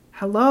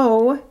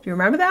 Hello? Do you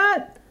remember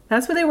that?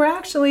 That's what they were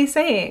actually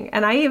saying.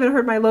 And I even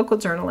heard my local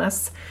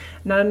journalists,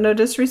 no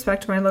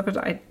disrespect to my local,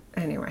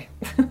 anyway.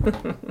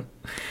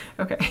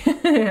 Okay,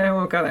 I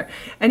won't go there.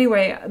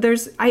 Anyway,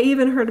 I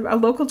even heard a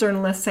local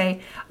journalist say,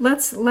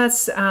 let's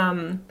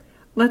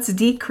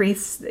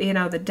decrease,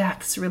 the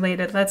deaths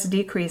related, let's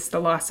decrease the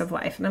loss of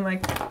life. And I'm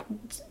like,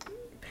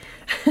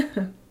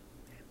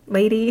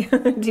 lady,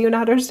 do you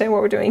not understand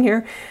what we're doing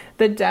here?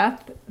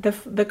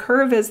 The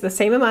curve is the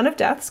same amount of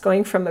deaths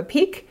going from a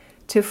peak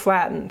to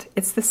flattened.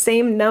 It's the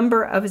same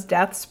number of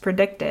deaths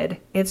predicted.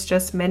 It's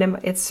just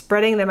it's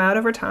spreading them out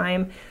over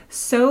time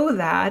so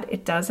that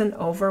it doesn't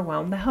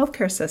overwhelm the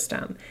healthcare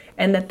system,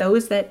 and that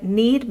those that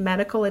need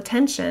medical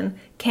attention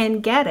can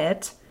get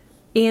it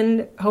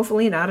in,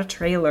 hopefully not a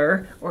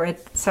trailer or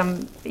at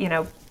some,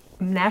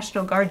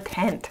 National Guard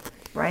tent,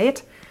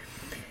 right?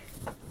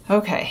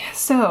 Okay,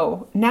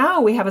 so now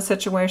we have a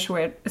situation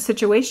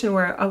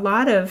where a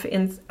lot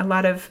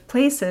of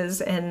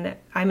places, and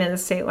I'm in a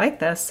state like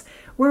this,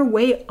 we're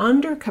way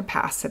under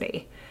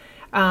capacity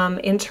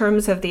in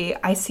terms of the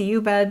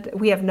ICU bed.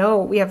 We have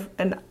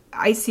an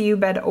ICU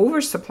bed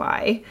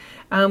oversupply.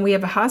 We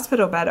have a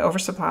hospital bed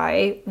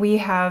oversupply. We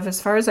have,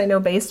 as far as I know,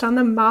 based on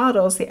the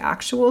models, the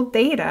actual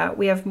data,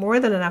 we have more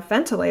than enough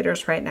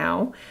ventilators right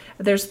now.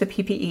 There's the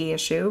PPE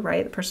issue,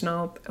 right?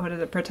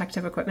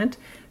 Protective equipment.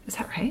 Is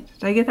that right?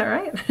 Did I get that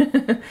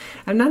right?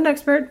 I'm not an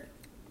expert.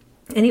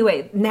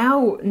 Anyway,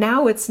 now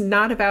it's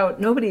not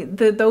about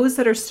those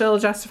that are still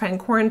justifying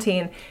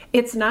quarantine.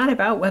 It's not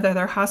about whether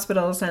their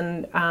hospitals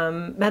and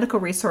medical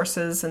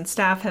resources and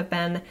staff have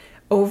been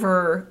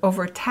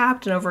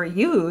over-tapped and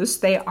overused.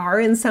 They are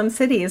in some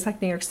cities,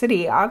 like New York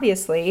City,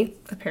 obviously,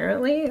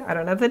 apparently. I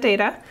don't have the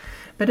data,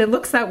 but it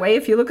looks that way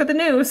if you look at the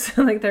news.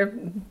 Like their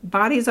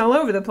bodies all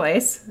over the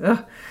place.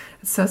 Ugh,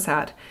 it's so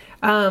sad,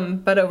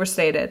 but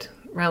overstated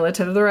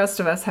relative to the rest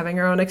of us having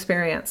our own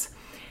experience.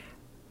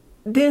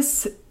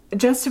 This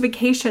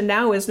justification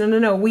now is,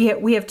 no,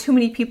 we have too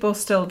many people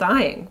still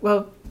dying.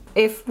 Well,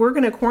 if we're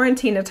going to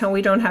quarantine until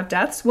we don't have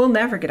deaths, we'll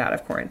never get out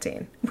of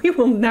quarantine. We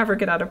will never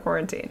get out of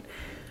quarantine.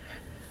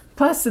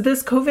 Plus,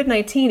 this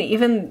COVID-19,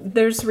 even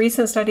there's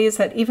recent studies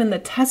that even the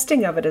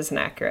testing of it is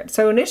inaccurate.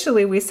 So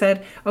initially we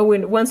said,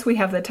 once we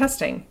have the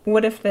testing,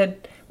 what if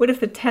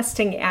the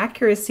testing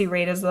accuracy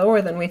rate is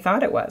lower than we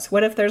thought it was?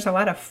 What if there's a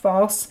lot of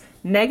false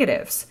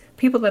negatives,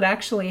 people that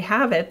actually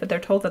have it, but they're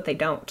told that they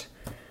don't?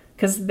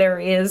 Because there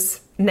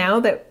is, now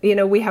that,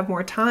 we have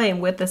more time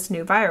with this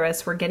new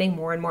virus, we're getting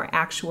more and more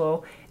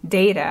actual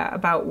data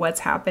about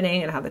what's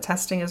happening and how the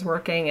testing is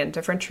working and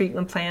different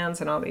treatment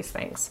plans and all these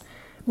things.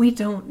 We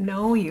don't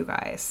know, you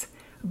guys,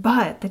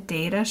 but the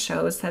data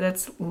shows that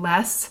it's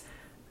less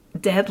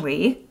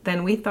deadly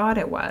than we thought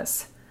it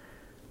was.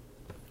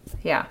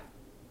 Yeah,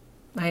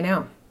 I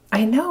know.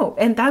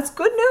 And that's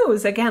good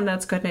news. Again,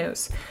 that's good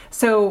news.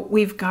 So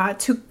we've got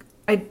to,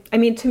 I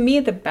mean, to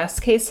me, the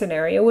best case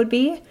scenario would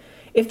be,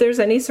 if there's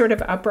any sort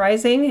of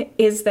uprising,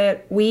 is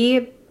that to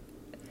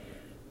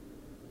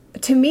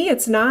me,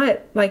 it's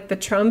not like the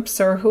Trumps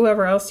or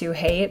whoever else you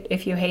hate,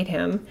 if you hate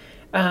him.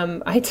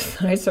 I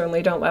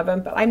certainly don't love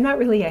him, but I'm not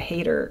really a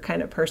hater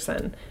kind of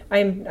person.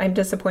 I'm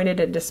disappointed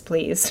and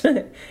displeased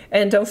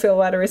and don't feel a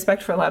lot of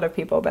respect for a lot of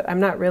people, but I'm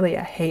not really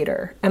a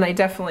hater. And I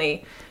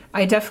definitely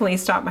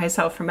stop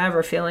myself from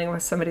ever feeling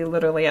like somebody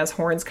literally has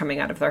horns coming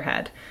out of their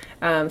head.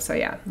 So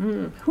yeah,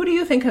 who do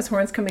you think has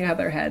horns coming out of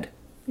their head?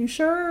 You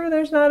sure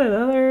there's not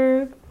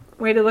another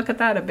way to look at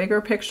that? A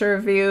bigger picture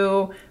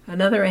view,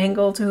 another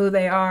angle to who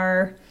they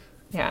are?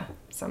 Yeah,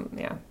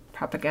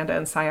 propaganda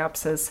and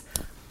psyops is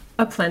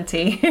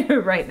aplenty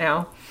right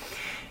now.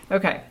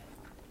 Okay,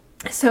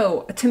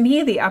 so to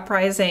me, the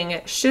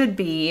uprising should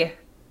be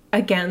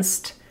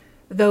against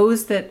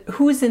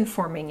who's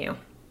informing you.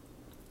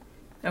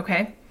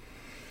 Okay,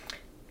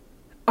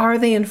 are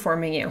they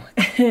informing you?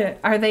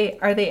 Are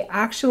they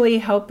actually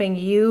helping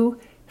you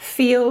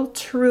feel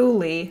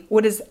truly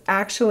what is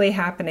actually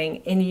happening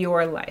in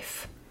your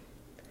life?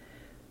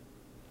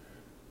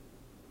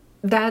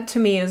 That to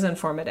me is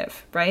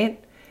informative,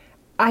 right?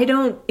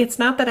 It's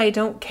not that I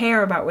don't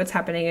care about what's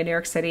happening in New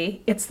York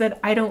City. It's that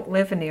I don't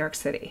live in New York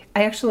City.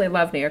 I actually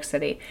love New York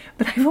City,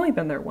 but I've only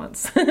been there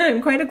once.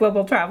 I'm quite a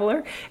global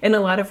traveler in a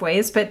lot of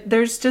ways, but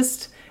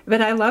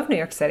I love New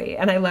York City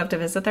and I love to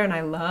visit there, and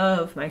I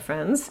love my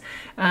friends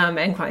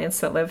and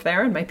clients that live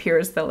there and my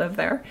peers that live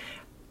there.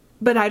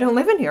 But I don't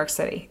live in New York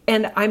City,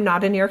 and I'm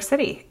not in New York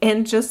City.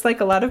 And just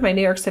like a lot of my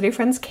New York City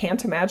friends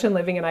can't imagine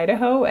living in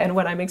Idaho and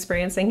what I'm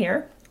experiencing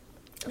here,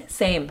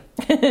 same.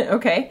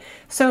 Okay.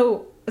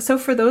 So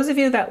for those of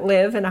you that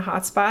live in a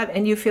hotspot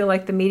and you feel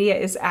like the media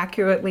is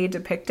accurately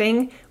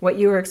depicting what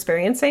you are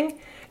experiencing,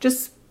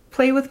 just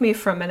play with me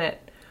for a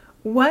minute.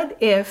 What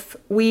if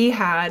we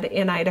had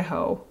in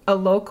Idaho a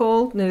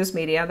local news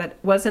media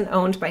that wasn't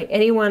owned by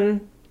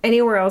anyone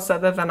anywhere else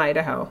other than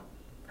Idaho?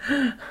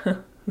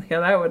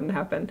 Yeah, that wouldn't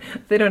happen.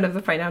 They don't have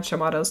the financial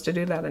models to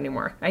do that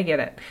anymore. I get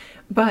it.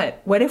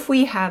 But what if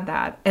we had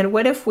that? And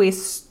what if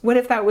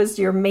that was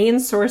your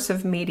main source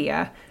of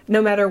media, no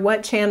matter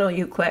what channel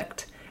you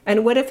clicked?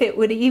 And what if it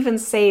would even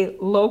say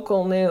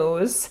local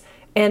news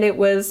and it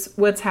was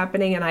what's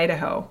happening in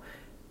Idaho?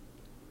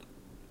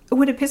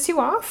 Would it piss you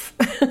off?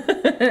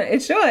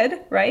 It should,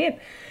 right?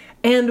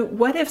 And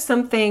what if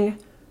the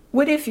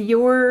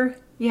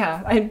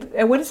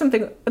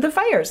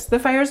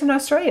fires in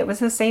Australia, it was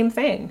the same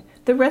thing.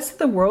 The rest of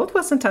the world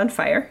wasn't on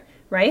fire,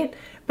 right?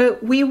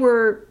 But we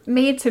were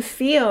made to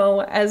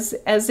feel as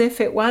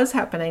if it was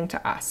happening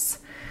to us.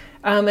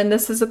 And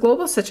this is a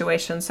global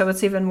situation, so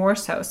it's even more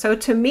so. So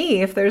to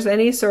me, if there's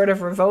any sort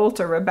of revolt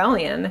or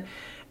rebellion,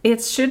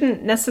 it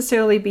shouldn't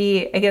necessarily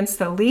be against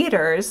the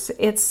leaders.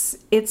 It's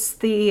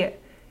the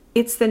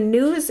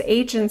news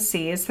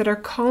agencies that are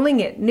calling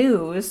it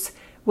news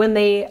when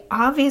they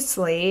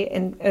obviously,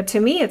 and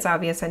to me it's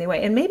obvious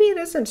anyway, and maybe it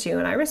isn't to you,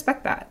 and I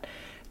respect that.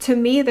 To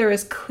me, there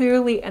is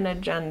clearly an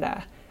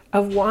agenda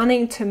of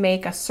wanting to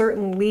make a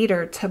certain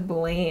leader to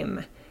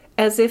blame,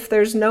 as if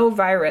there's no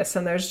virus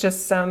and there's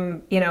just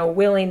some,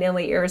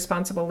 willy-nilly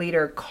irresponsible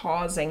leader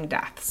causing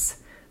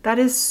deaths. That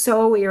is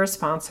so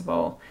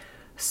irresponsible,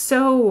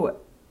 so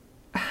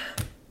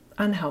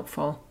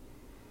unhelpful.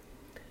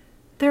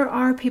 There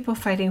are people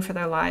fighting for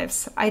their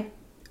lives.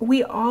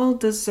 We all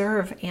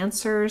deserve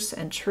answers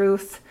and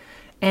truth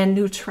and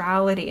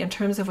neutrality in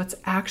terms of what's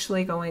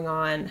actually going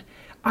on.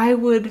 I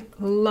would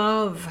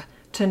love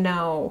to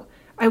know.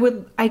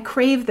 I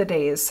crave the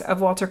days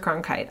of Walter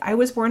Cronkite. I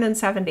was born in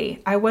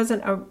 1970. I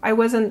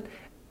wasn't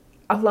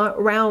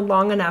around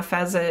long enough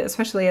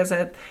especially as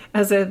a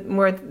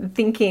more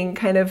thinking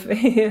kind of,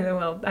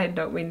 well, I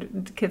don't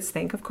mean kids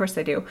think, of course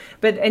they do.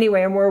 But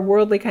anyway, a more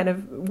worldly kind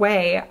of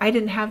way. I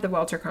didn't have the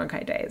Walter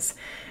Cronkite days.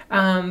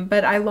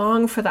 But I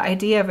long for the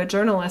idea of a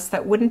journalist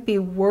that wouldn't be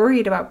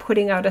worried about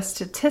putting out a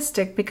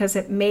statistic because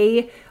it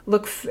may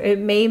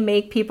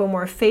make people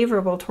more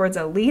favorable towards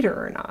a leader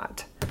or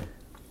not.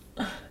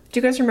 Do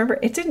you guys remember?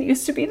 It didn't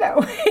used to be that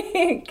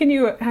way. Can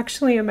you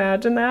actually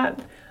imagine that?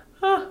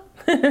 Oh,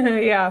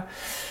 yeah.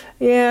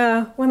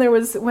 When there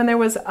was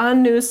a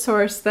news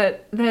source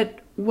that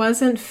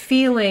wasn't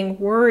feeling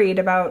worried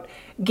about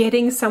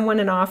getting someone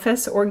in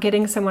office or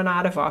getting someone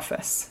out of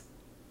office.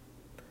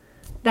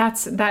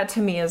 That to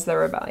me is the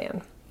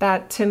rebellion.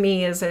 That to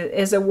me is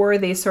a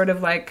worthy sort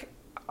of like,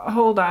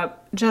 hold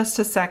up, just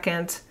a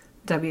second,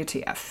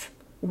 WTF?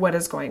 What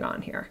is going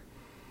on here?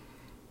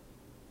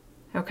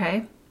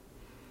 Okay.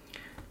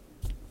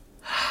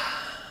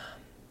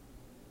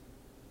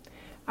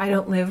 I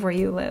don't live where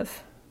you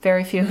live.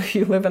 Very few of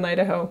you live in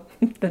Idaho.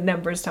 The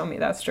numbers tell me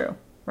that's true,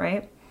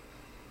 right?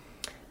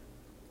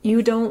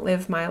 You don't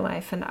live my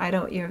life and I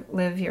don't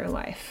live your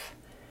life.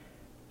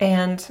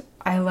 And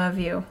I love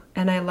you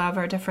and I love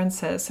our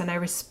differences and I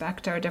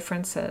respect our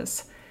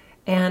differences.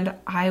 And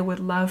I would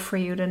love for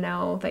you to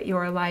know that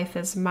your life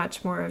is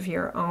much more of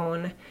your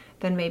own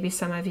than maybe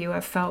some of you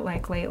have felt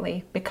like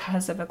lately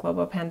because of a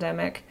global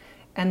pandemic.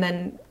 And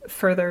then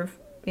further,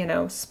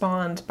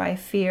 spawned by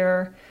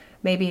fear,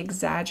 maybe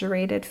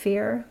exaggerated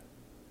fear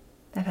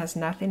that has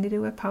nothing to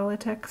do with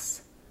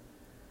politics.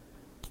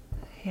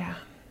 Yeah.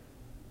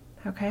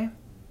 Okay.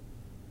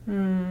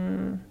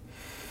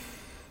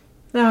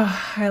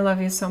 Oh, I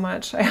love you so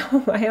much. I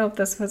hope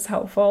this was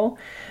helpful.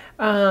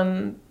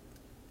 To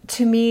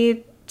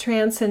me,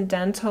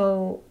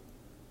 transcendental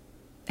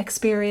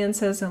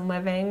experiences and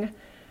living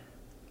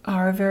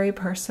are very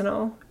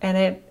personal,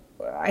 and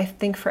I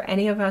think for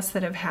any of us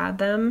that have had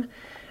them,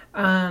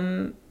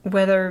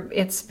 whether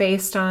it's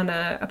based on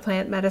a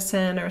plant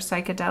medicine or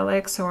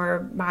psychedelics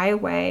or my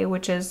way,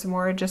 which is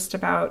more just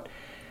about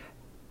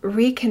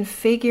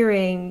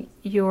reconfiguring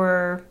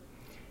your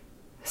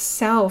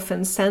self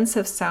and sense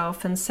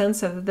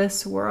of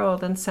this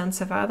world and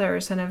sense of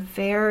others in a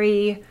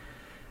very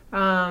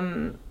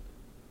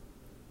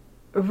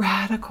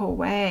radical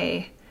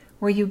way,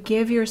 where you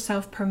give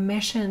yourself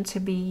permission to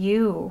be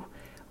you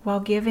while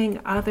giving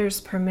others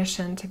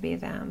permission to be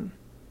them.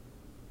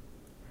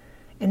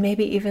 And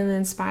maybe even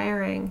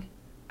inspiring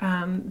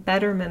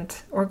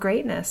betterment or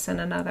greatness in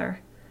another.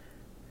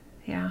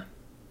 Yeah.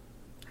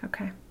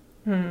 Okay.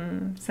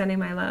 Sending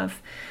my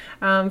love.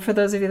 For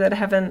those of you that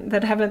haven't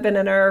been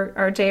in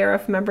our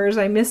JRF members,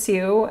 I miss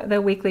you.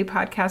 The weekly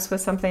podcast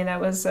was something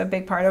that was a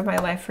big part of my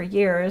life for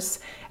years,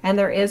 and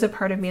there is a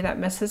part of me that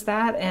misses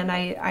that, and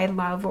I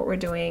love what we're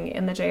doing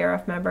in the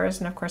JRF members,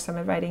 and of course I'm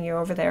inviting you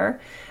over there.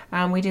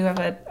 We do have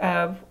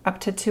a up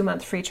to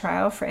 2-month free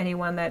trial for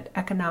anyone that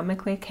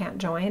economically can't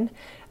join.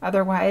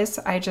 Otherwise,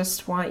 I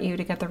just want you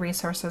to get the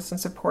resources and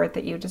support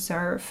that you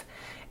deserve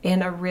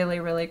in a really,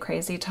 really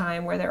crazy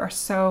time where there are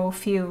so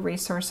few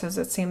resources,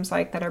 it seems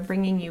like, that are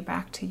bringing you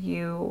back to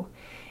you,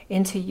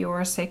 into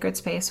your sacred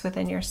space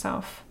within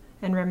yourself,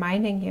 and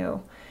reminding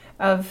you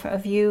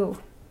of you.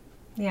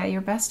 Yeah,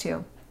 your best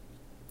you.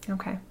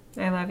 Okay,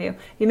 I love you.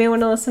 You may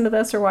want to listen to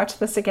this or watch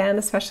this again,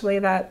 especially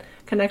that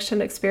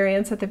connection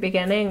experience at the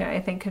beginning. I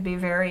think could be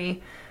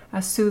very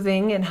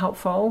soothing and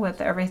helpful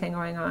with everything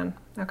going on.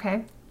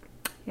 Okay?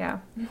 Yeah.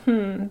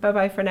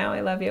 Bye-bye for now.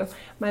 I love you.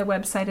 My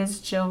website is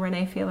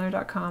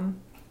jillreneefeeler.com.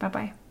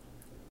 Bye-bye.